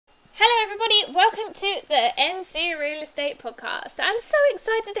everybody, welcome to the NC Real Estate Podcast. I'm so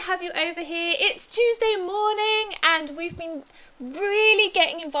excited to have you over here. It's Tuesday morning and we've been really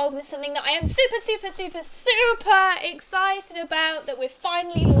getting involved in something that I am super excited about, that we're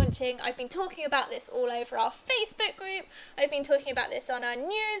finally launching. I've been talking about this all over our Facebook group. I've been talking about this on our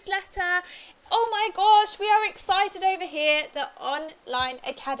newsletter. Oh my gosh, we are excited over here. The Online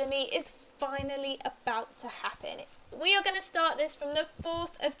Academy is finally about to happen. We are going to start this from the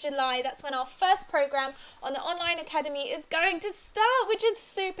 4th of July. That's when our first program on the Online Academy is going to start, which is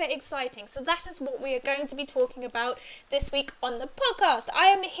super exciting. So that is what we are going to be talking about this week on the podcast. I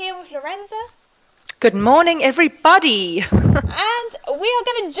am here with Lorenza. Good morning, everybody. And we are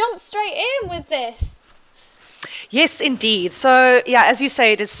going to jump straight in with this. Yes, indeed. So, yeah, as you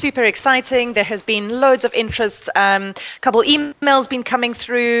say, it is super exciting. There has been loads of interest. A couple emails been coming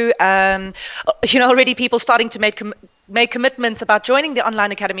through. Already people starting to make commitments about joining the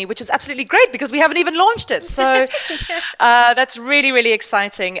Online Academy, which is absolutely great because we haven't even launched it. So that's really, really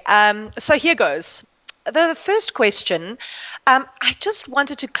exciting. So here goes. The first question, I just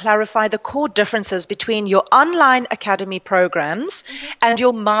wanted to clarify the core differences between your Online Academy programs and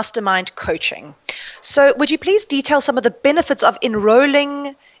your mastermind coaching. So would you please detail some of the benefits of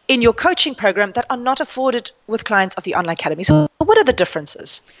enrolling in your coaching program that are not afforded with clients of the Online Academy? So what are the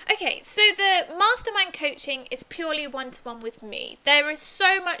differences? Okay, so the mastermind coaching is purely one-to-one with me. There is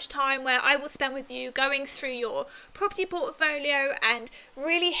so much time where I will spend with you going through your property portfolio and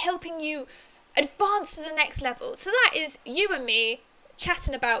really helping you advance to the next level. So that is you and me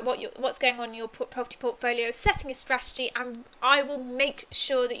chatting about what's going on in your property portfolio, setting a strategy, and I will make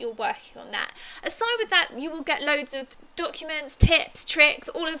sure that you're working on that. Aside with that, you will get loads of documents, tips, tricks,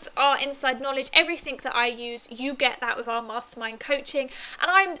 all of our inside knowledge, everything that I use, you get that with our mastermind coaching. And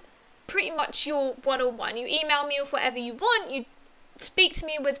I'm pretty much your one-on-one. You email me with whatever you want, you speak to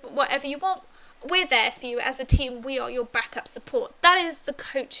me with whatever you want. We're there for you as a team. We are your backup support. That is the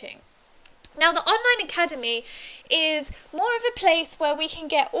coaching. Now, the Online Academy is more of a place where we can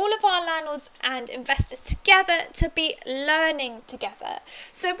get all of our landlords and investors together to be learning together.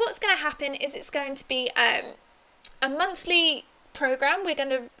 So what's going to happen is it's going to be a monthly program we're going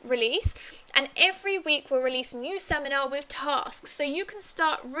to release, and every week we'll release a new seminar with tasks so you can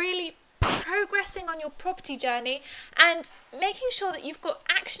start really progressing on your property journey and making sure that you've got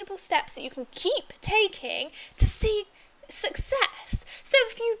actionable steps that you can keep taking to see success. So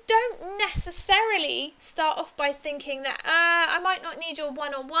if you don't necessarily start off by thinking that I might not need your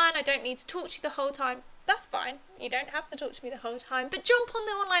one-on-one, I don't need to talk to you the whole time, that's fine. You don't have to talk to me the whole time, but jump on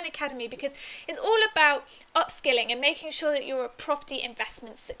the Online Academy because it's all about upskilling and making sure that you're a property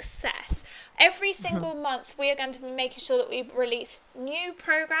investment success. Every single month we are going to be making sure that we release new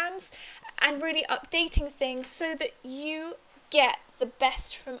programs and really updating things so that you get the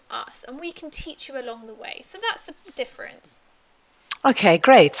best from us and we can teach you along the way. So that's the difference. Okay,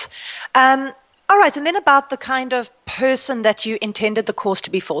 great. All right, and then about the kind of person that you intended the course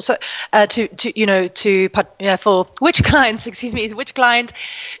to be for. So, for which clients, which client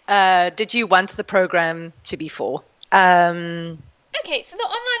did you want the program to be for? Okay, so the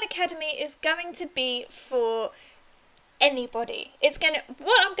Online Academy is going to be for anybody.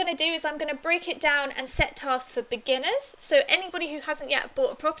 What I'm going to do is I'm going to break it down and set tasks for beginners, so anybody who hasn't yet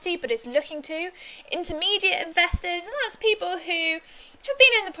bought a property but is looking to, intermediate investors, and that's people who have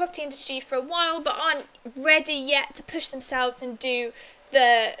been in the property industry for a while but aren't ready yet to push themselves and do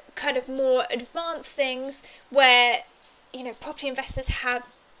the kind of more advanced things where, property investors have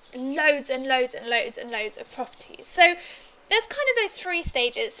loads and loads and loads and loads of properties. So there's kind of those three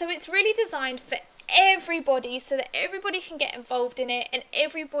stages. So it's really designed for everybody so that everybody can get involved in it and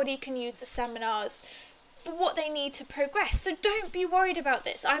everybody can use the seminars for what they need to progress. So don't be worried about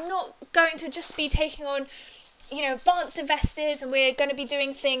this. I'm not going to just be taking on, advanced investors and we're going to be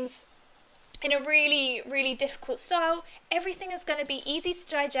doing things in a really, really difficult style. Everything is going to be easy to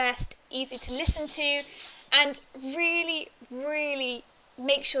digest, easy to listen to, and really, really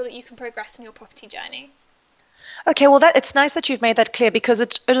make sure that you can progress in your property journey. Okay, well, it's nice that you've made that clear because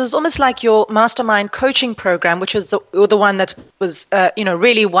it was almost like your mastermind coaching program, which was the one that was,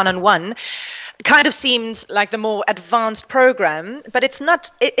 really one-on-one, kind of seemed like the more advanced program, but it's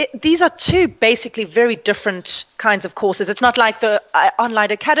not. These are two basically very different kinds of courses. It's not like the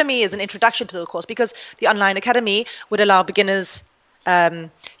Online Academy is an introduction to the course, because the Online Academy would allow beginners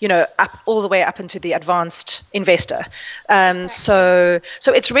up all the way up into the advanced investor. Exactly. So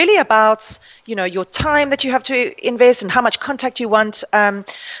it's really about, your time that you have to invest and how much contact you want.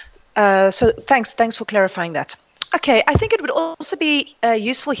 So thanks for clarifying that. Okay, I think it would also be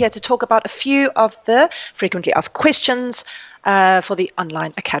useful here to talk about a few of the frequently asked questions. for the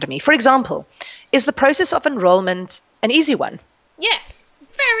online academy? For example, is the process of enrollment an easy one? Yes,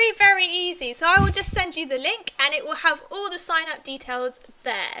 very, very easy. So I will just send you the link and it will have all the sign up details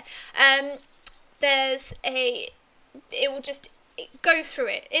there. It will just go through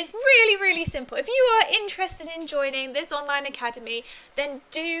it. It's really, really simple. If you are interested in joining this online academy, then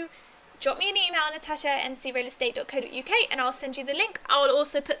do drop me an email, natasha@ncrealestate.co.uk, and I'll send you the link. I'll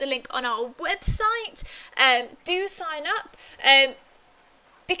also put the link on our website. Do sign up.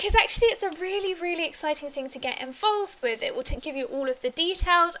 Because actually it's a really, really exciting thing to get involved with. It will give you all of the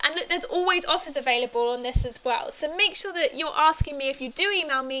details, and look, there's always offers available on this as well. So make sure that you're asking me, if you do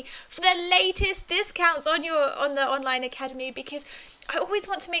email me, for the latest discounts on the online academy, because I always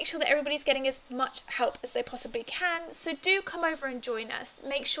want to make sure that everybody's getting as much help as they possibly can. So do come over and join us.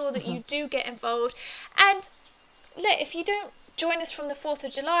 Make sure that you do get involved. And look, if you don't join us from the 4th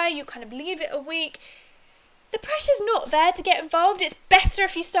of July, you kind of leave it a week. The pressure's not there to get involved. It's better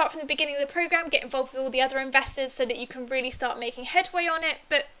if you start from the beginning of the program, get involved with all the other investors so that you can really start making headway on it.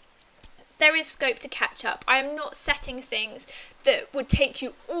 But there is scope to catch up. I am not setting things that would take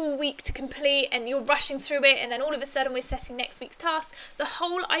you all week to complete and you're rushing through it and then all of a sudden we're setting next week's tasks. The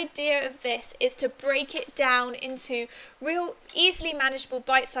whole idea of this is to break it down into real, easily manageable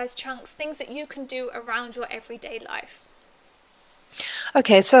bite-sized chunks, things that you can do around your everyday life.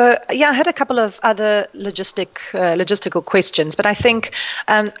 Okay, so yeah, I had a couple of other logistical questions, but I think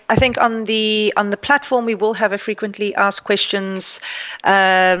on the platform we will have a frequently asked questions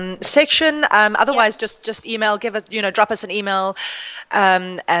section. Otherwise, just email, drop us an email,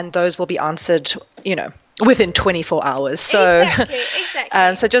 and those will be answered, within 24 hours. So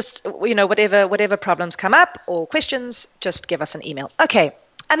exactly. So just whatever problems come up or questions, just give us an email. Okay,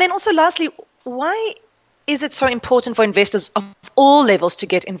 and then also lastly, why is it so important for investors of all levels to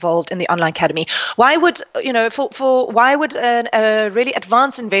get involved in the online academy? Why would why would a really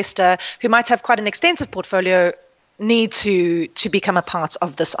advanced investor who might have quite an extensive portfolio need to become a part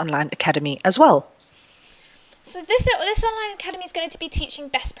of this online academy as well? So this online academy is going to be teaching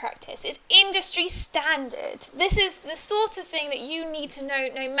best practice. It's industry standard. This is the sort of thing that you need to know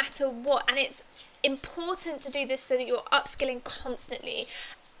no matter what, and it's important to do this so that you're upskilling constantly.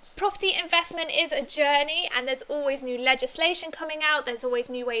 Property investment is a journey, and there's always new legislation coming out, there's always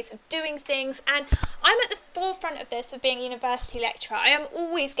new ways of doing things, and I'm at the forefront of this with being a university lecturer. I am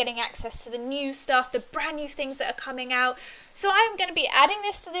always getting access to the new stuff, the brand new things that are coming out. So I am going to be adding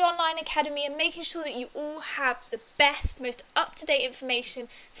this to the online academy and making sure that you all have the best, most up-to-date information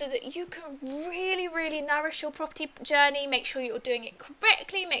so that you can really, really nourish your property journey, make sure you're doing it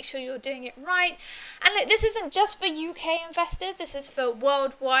correctly, make sure you're doing it right. And look, this isn't just for UK investors, this is for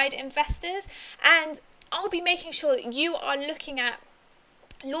worldwide investors, and I'll be making sure that you are looking at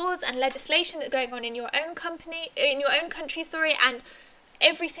laws and legislation that are going on in your own country, and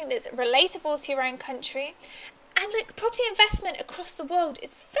everything that's relatable to your own country. And look, property investment across the world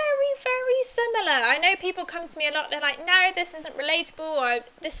is very, very similar. I know people come to me a lot, they're like, no, this isn't relatable, or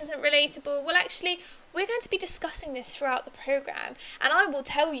this isn't relatable. Well, actually, we're going to be discussing this throughout the program, and I will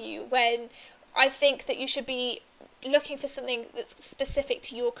tell you when I think that you should be looking for something that's specific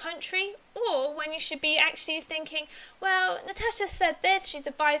to your country, or when you should be actually thinking, well, Natasha said this, she's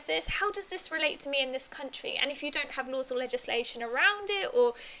advised this, how does this relate to me in this country? And if you don't have laws or legislation around it,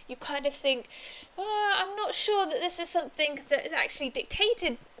 or you kind of think, oh, I'm not sure that this is something that is actually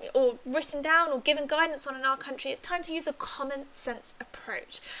dictated or written down or given guidance on in our country, it's time to use a common sense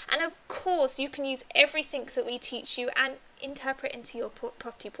approach. And of course, you can use everything that we teach you and interpret into your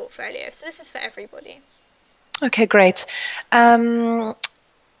property portfolio. So this is for everybody. Okay, great.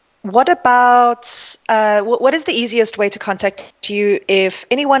 What about, what is the easiest way to contact you if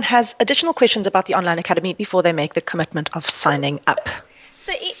anyone has additional questions about the online academy before they make the commitment of signing up?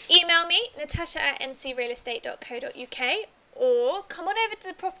 So email me, natasha@ncrealestate.co.uk, or come on over to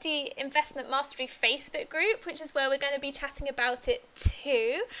the Property Investment Mastery Facebook group, which is where we're going to be chatting about it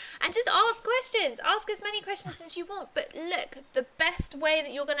too. And just ask questions. Ask as many questions as you want. But look, the best way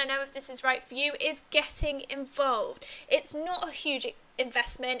that you're going to know if this is right for you is getting involved. It's not a huge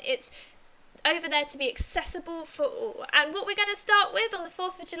investment. It's over there to be accessible for all. And what we're going to start with on the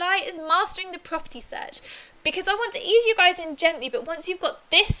 4th of July is mastering the property search, because I want to ease you guys in gently, but once you've got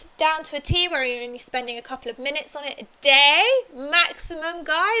this down to a T where you're only spending a couple of minutes on it a day maximum,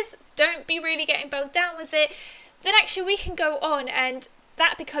 guys, don't be really getting bogged down with it, then actually we can go on and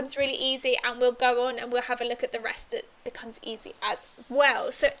that becomes really easy, and we'll go on and we'll have a look at the rest that becomes easy as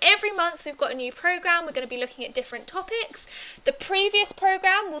well. So every month we've got a new program. We're going to be looking at different topics. The previous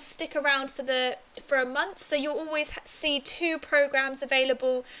program will stick around for a month, so you'll always see 2 programs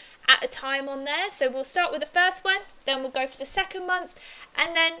available at a time on there. So we'll start with the first one, then we'll go for the second month,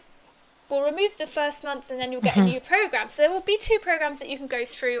 and then we'll remove the first month, and then you'll get a new program. So there will be 2 programs that you can go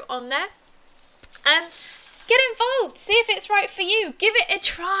through on there. Get involved, see if it's right for you, give it a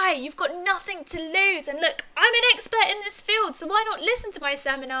try. You've got nothing to lose. And look, I'm an expert in this field, so why not listen to my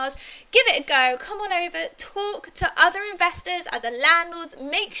seminars, give it a go, come on over, talk to other investors, other landlords,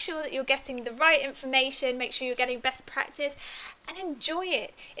 make sure that you're getting the right information, make sure you're getting best practice, and enjoy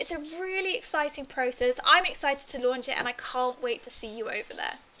it. It's a really exciting process. I'm excited to launch it, and I can't wait to see you over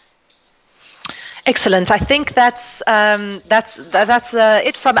there. Excellent. I think that's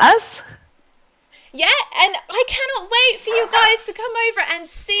it from us. Yeah, and I cannot wait for you guys to come over and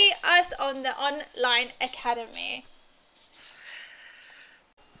see us on the Online Academy.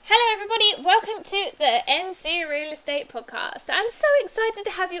 Hello everybody, welcome to the NC Real Estate Podcast. I'm so excited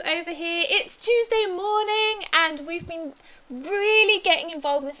to have you over here. It's Tuesday morning and we've been really getting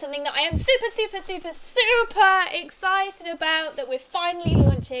involved in something that I am super excited about, that we're finally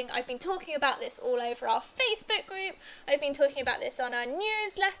launching. I've been talking about this all over our Facebook group. I've been talking about this on our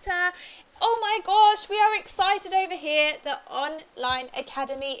newsletter. Oh my gosh, we are excited over here. The Online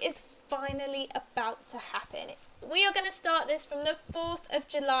Academy is finally about to happen. We are going to start this from the 4th of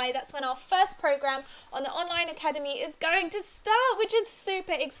July. That's when our first program on the Online Academy is going to start, which is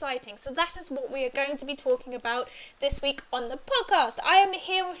super exciting. So that is what we are going to be talking about this week on the podcast. I am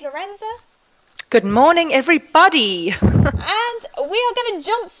here with Lorenza. Good morning, everybody. And we are going to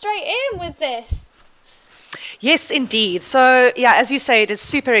jump straight in with this. Yes, indeed. So, yeah, as you say, it is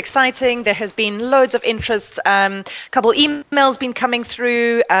super exciting. There has been loads of interest. A couple emails been coming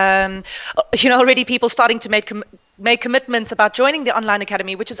through. Already people starting to make commitments about joining the Online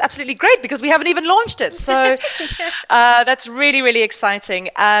Academy, which is absolutely great because we haven't even launched it. So that's really, really exciting.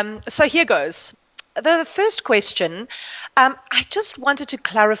 So here goes. The first question, I just wanted to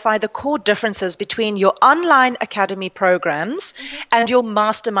clarify the core differences between your Online Academy programs and your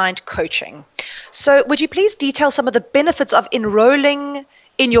mastermind coaching. So would you please detail some of the benefits of enrolling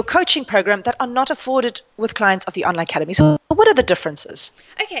in your coaching program that are not afforded with clients of the Online Academy? So what are the differences?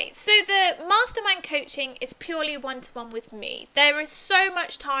 Okay, so the mastermind coaching is purely one-to-one with me. There is so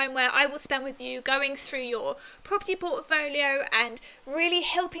much time where I will spend with you going through your property portfolio and really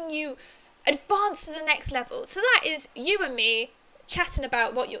helping you advance to the next level. So that is you and me chatting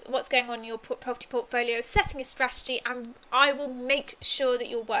about what's going on in your property portfolio, setting a strategy, and I will make sure that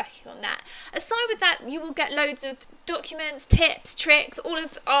you're working on that. Aside with that, you will get loads of documents, tips, tricks, all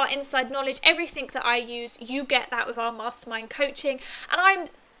of our inside knowledge, everything that I use, you get that with our mastermind coaching. And I'm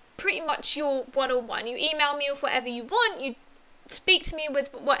pretty much your one-on-one. You email me with whatever you want, you speak to me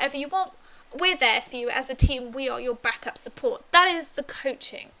with whatever you want. We're there for you as a team. We are your backup support. That is the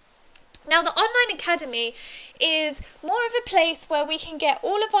coaching. Now, the Online Academy is more of a place where we can get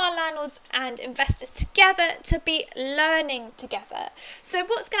all of our landlords and investors together to be learning together. So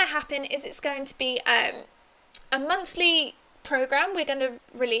what's going to happen is it's going to be a monthly program we're going to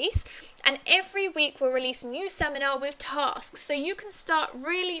release, and every week we'll release a new seminar with tasks, so you can start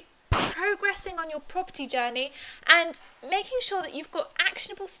really progressing on your property journey and making sure that you've got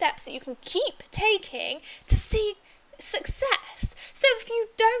actionable steps that you can keep taking to see success. So if you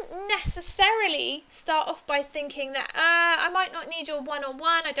don't necessarily start off by thinking that I might not need your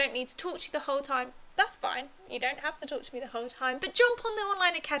one-on-one, I don't need to talk to you the whole time, that's fine. You don't have to talk to me the whole time, but jump on the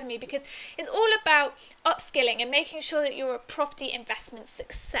Online Academy because it's all about upskilling and making sure that you're a property investment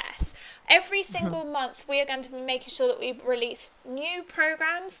success. Every single month we are going to be making sure that we release new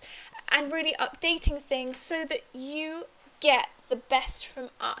programs and really updating things so that you get the best from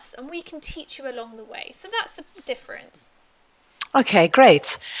us and we can teach you along the way. So that's the difference. Okay,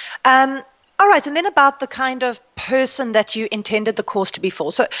 great. All right, and then about the kind of person that you intended the course to be for.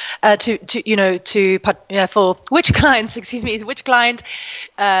 So, for which clients, which client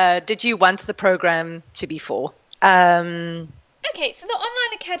did you want the program to be for? Okay, so the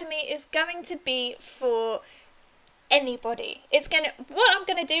Online Academy is going to be for anybody. What I'm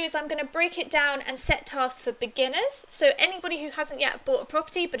going to do is I'm going to break it down and set tasks for beginners, so anybody who hasn't yet bought a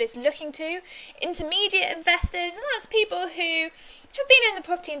property but is looking to, intermediate investors, and that's people who have been in the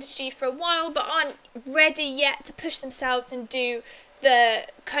property industry for a while but aren't ready yet to push themselves and do the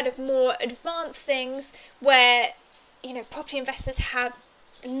kind of more advanced things where, property investors have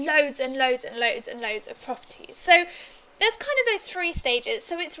loads and loads and loads and loads of properties. So there's kind of those 3 stages.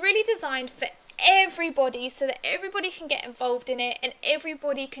 So it's really designed for everybody so that everybody can get involved in it and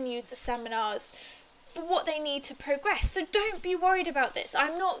everybody can use the seminars for what they need to progress. So don't be worried about this.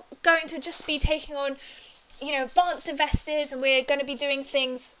 I'm not going to just be taking on, advanced investors and we're going to be doing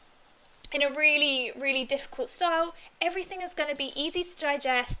things in a really, really difficult style. Everything is going to be easy to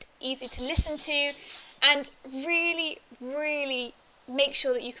digest, easy to listen to, and really, really make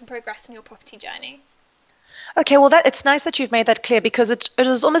sure that you can progress on your property journey. Okay, well, it's nice that you've made that clear, because it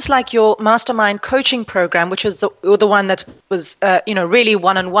was almost like your mastermind coaching program, which was the one that was really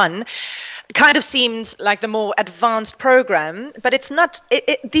one-on-one, kind of seemed like the more advanced program, but it's not.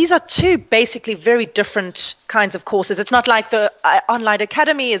 These are two basically very different kinds of courses. It's not like the online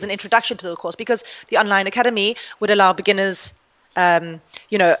academy is an introduction to the course, because the online academy would allow beginners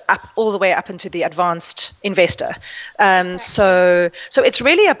up all the way up into the advanced investor. Exactly. So it's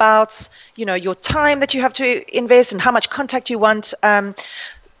really about, your time that you have to invest and how much contact you want.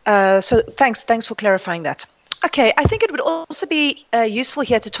 So thanks for clarifying that. Okay, I think it would also be useful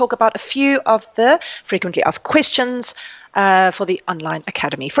here to talk about a few of the frequently asked questions for the online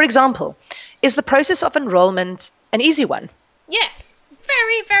academy. For example, is the process of enrollment an easy one? Yes.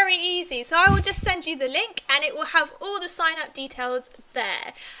 Very, very easy. So I will just send you the link and it will have all the sign up details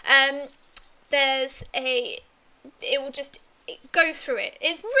there. It will just go through it.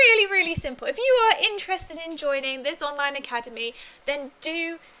 It's really, really simple. If you are interested in joining this online academy, then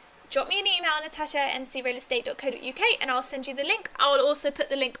do drop me an email, natasha@ncrealestate.co.uk, and I'll send you the link. I'll also put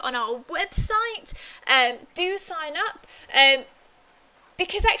the link on our website. Do sign up.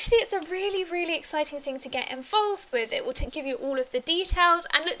 Because actually it's a really, really exciting thing to get involved with. It will give you all of the details,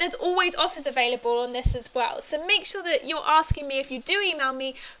 and look, there's always offers available on this as well. So make sure that you're asking me, if you do email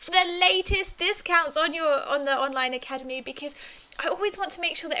me, for the latest discounts on the online academy, because I always want to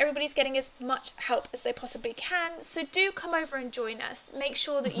make sure that everybody's getting as much help as they possibly can. So do come over and join us. Make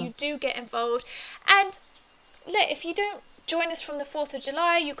sure that you do get involved. And look, if you don't join us from the 4th of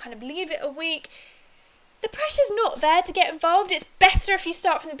July, you kind of leave it a week. The pressure's not there to get involved. It's better if you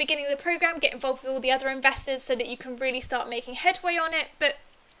start from the beginning of the program, get involved with all the other investors so that you can really start making headway on it. But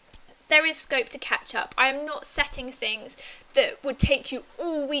there is scope to catch up. I am not setting things that would take you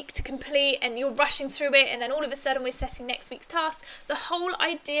all week to complete and you're rushing through it and then all of a sudden we're setting next week's tasks. The whole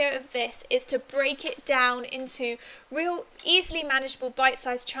idea of this is to break it down into real, easily manageable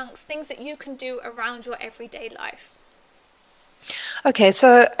bite-sized chunks, things that you can do around your everyday life. Okay,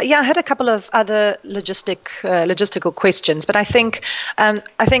 so I had a couple of other logistical questions, but I think on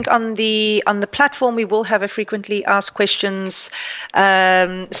the platform we will have a frequently asked questions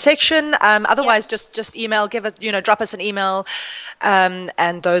section. Otherwise, just email, drop us an email,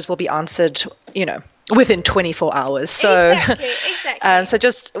 and those will be answered, within 24 hours. So exactly. So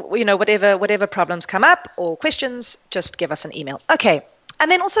just whatever problems come up or questions, just give us an email. Okay,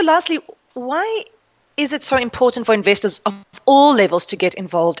 and then also lastly, why is it so important for investors of all levels to get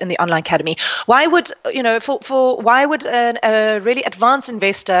involved in the online academy? Why would why would a really advanced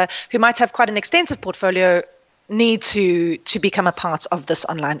investor who might have quite an extensive portfolio need to become a part of this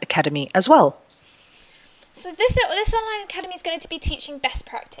online academy as well? So this online academy is going to be teaching best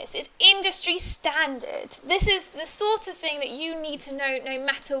practice. It's industry standard. This is the sort of thing that you need to know no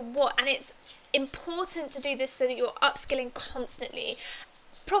matter what, and it's important to do this so that you're upskilling constantly.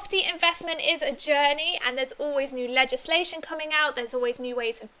 Property investment is a journey, and there's always new legislation coming out, there's always new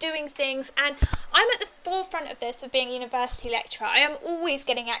ways of doing things, and I'm at the forefront of this with being a university lecturer. I am always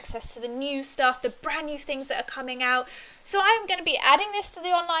getting access to the new stuff, the brand new things that are coming out. So I am going to be adding this to the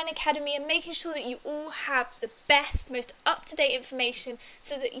online academy and making sure that you all have the best, most up-to-date information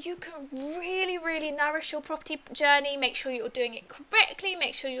so that you can really, really nourish your property journey, make sure you're doing it correctly,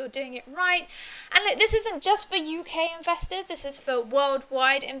 make sure you're doing it right. And look, this isn't just for UK investors, this is for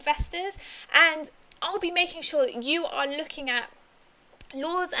worldwide investors, and I'll be making sure that you are looking at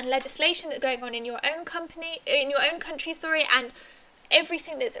laws and legislation that are going on in your own country, and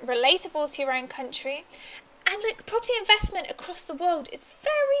everything that's relatable to your own country. And look, property investment across the world is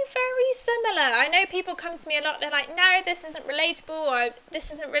very, very similar. I know people come to me a lot, they're like, no, this isn't relatable, or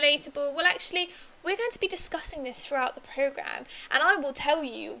this isn't relatable. Well, actually, we're going to be discussing this throughout the program, and I will tell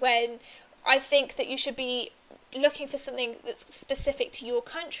you when I think that you should be looking for something that's specific to your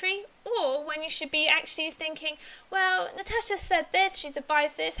country, or when you should be actually thinking, well, Natasha said this, she's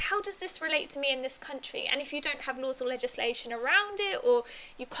advised this, how does this relate to me in this country? And if you don't have laws or legislation around it, or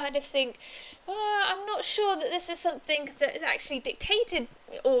you kind of think, oh, I'm not sure that this is something that is actually dictated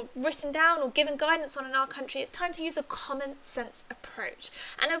or written down or given guidance on in our country, it's time to use a common sense approach.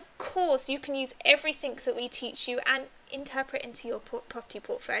 And of course, you can use everything that we teach you and interpret into your property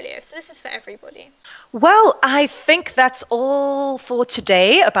portfolio. So this is for everybody. Well, I think that's all for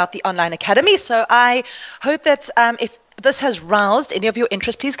today about the online academy. So I hope that if this has roused any of your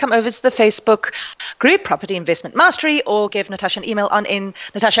interest, please come over to the Facebook group Property Investment Mastery, or give Natasha an email on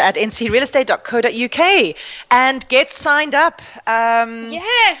natasha@ncrealestate.co.uk and get signed up.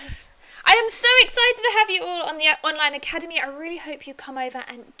 Yes. I am so excited to have you all on the online academy. I really hope you come over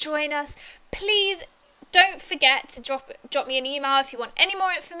and join us. Please don't forget to drop me an email if you want any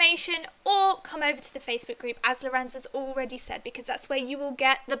more information, or come over to the Facebook group, as Lorenza's already said, because that's where you will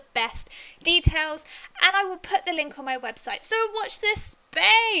get the best details, and I will put the link on my website. So watch this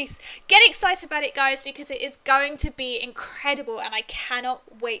space. Get excited about it, guys, because it is going to be incredible, and I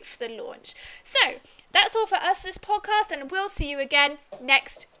cannot wait for the launch. So that's all for us this podcast, and we'll see you again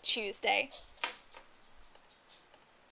next Tuesday.